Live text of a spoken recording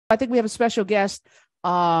I think we have a special guest.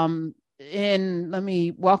 Let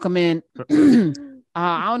me welcome in.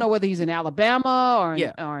 I don't know whether he's in Alabama or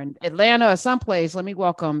in Atlanta or someplace. Let me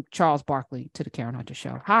welcome Charles Barkley to the Karen Hunter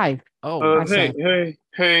Show. Hi.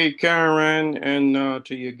 Hey, Karen, and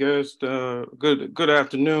to your guest, good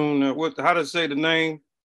afternoon. How to say the name?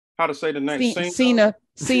 How to say the name? Seena.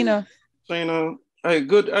 Seena. Hey,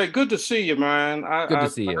 good to see you, man. Good to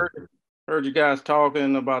see you. Heard you guys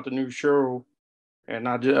talking about the new show, and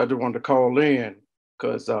I just wanted to call in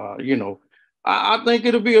because I think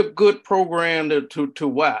it'll be a good program to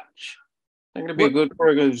watch. I think it'll be a good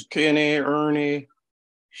program. It's Kenny, Ernie,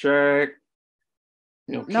 Shaq.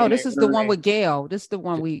 No, Kenny, this is the one with Gayle. This is the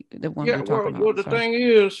one we're talking about. Well, the thing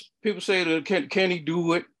is, people say that can he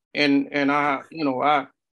do it? And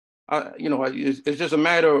it's just a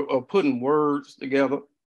matter of putting words together,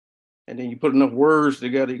 and then you put enough words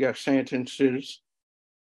together, you got sentences,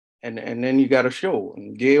 and then you got a show.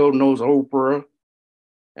 And Gayle knows Oprah,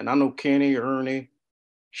 and I know Kenny, Ernie,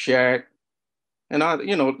 Shaq, and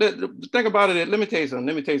the thing about it. Let me tell you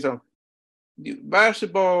something.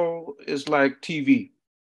 Basketball is like TV.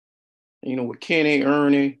 With Kenny,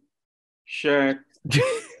 Ernie, Shaq,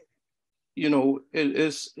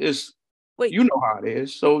 it's Wait. You know how it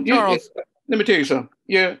is. So let me tell you something.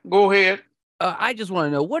 Yeah, go ahead. I just want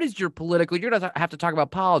to know, what is your political? You're going to have to talk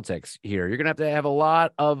about politics here. You're going to have a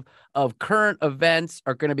lot of current events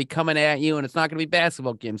are going to be coming at you, and it's not going to be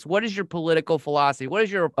basketball games. What is your political philosophy? What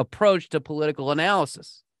is your approach to political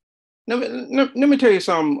analysis? Let me tell you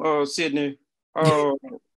something, Sydney.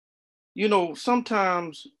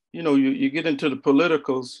 Sometimes, you get into the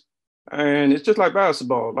politicals, and it's just like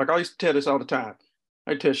basketball. Like I used to tell this all the time.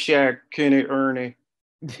 I tell Shaq, Kenny, Ernie,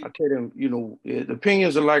 I tell them, the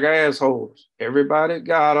opinions are like assholes. Everybody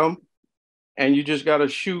got them, and you just got to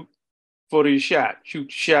shoot for the shot. Shoot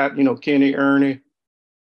the shot, Kenny, Ernie,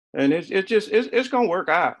 and it's gonna work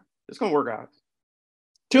out. It's gonna work out.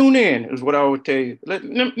 Tune in is what I would tell you. Let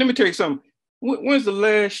me tell you something. When's the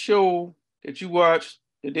last show that you watched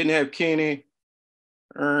that didn't have Kenny,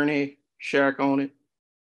 Ernie, Shaq on it?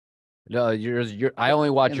 No, I only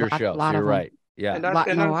watch your show. So you're right. Yeah.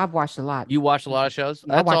 I've watched a lot. You watch a lot of shows?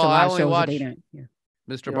 I watch a lot of shows.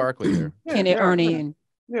 Mr. Barkley there. Kenny, Ernie, and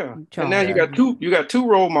and now you got two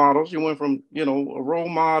role models. You went from a role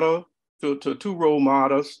model to two role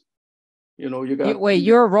models. You got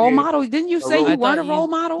you're a role model? Didn't you say you weren't a role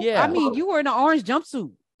model? Yeah. I mean, you were in an orange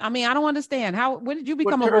jumpsuit. I mean, I don't understand when did you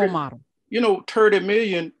become a role model? $30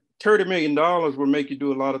 million will make you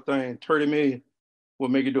do a lot of things. 30 million will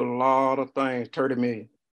make you do a lot of things. 30 million.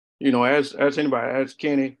 As anybody, as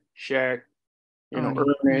Kenny, Shaq, Ernie.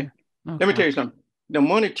 Okay. Let me tell you something. The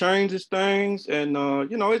money changes things, and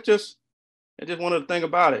it's just one of the things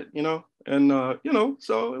about it, and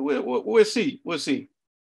so we'll see.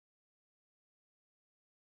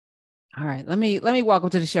 All right, let me welcome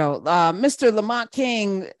to the show, Mr. Lamont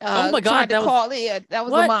King. Oh my God, that was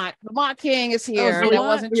what? Lamont. Lamont King is here. That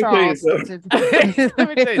wasn't Charles. Let me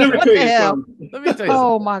tell you something.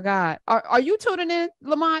 Oh my God, are you tuning in,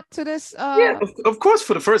 Lamont, to this? Yeah, of course,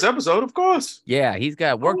 for the first episode, of course. Yeah, he's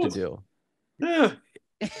got work to do. Yeah.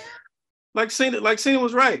 Like Seena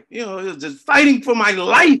was right. Just fighting for my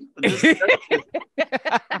life. The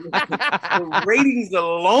ratings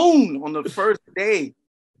alone on the first day.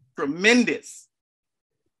 Tremendous.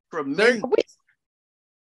 Okay.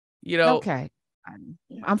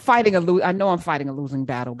 I'm fighting I know I'm fighting a losing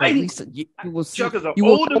battle, but at least you will see. Chuck is an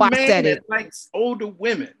older man that likes older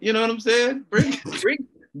women. You know what I'm saying?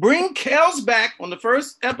 Bring Kels back on the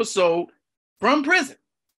first episode from prison.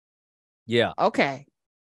 Yeah. Okay.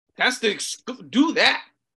 That's do that.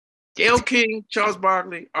 Gayle King, Charles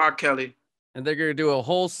Barkley, R. Kelly. And they're going to do a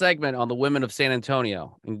whole segment on the women of San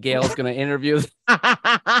Antonio. And Gayle's going to interview them.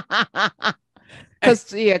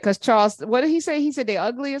 Because Charles, what did he say? He said they're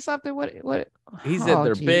ugly or something? What? He said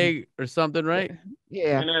they're big or something, right?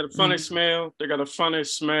 Yeah. And they had a funny smell. They got a funny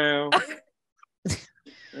smell.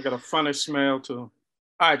 They got a funny smell to them.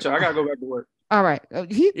 All right, y'all, I got to go back to work. All right.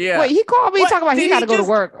 He called me talking about he got to go to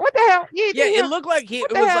work. What the hell? It looked like it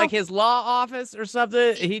was like his law office or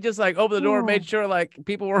something. He just opened the door and made sure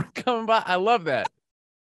people weren't coming by. I love that.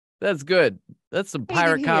 That's good. That's some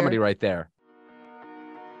pirate comedy right there.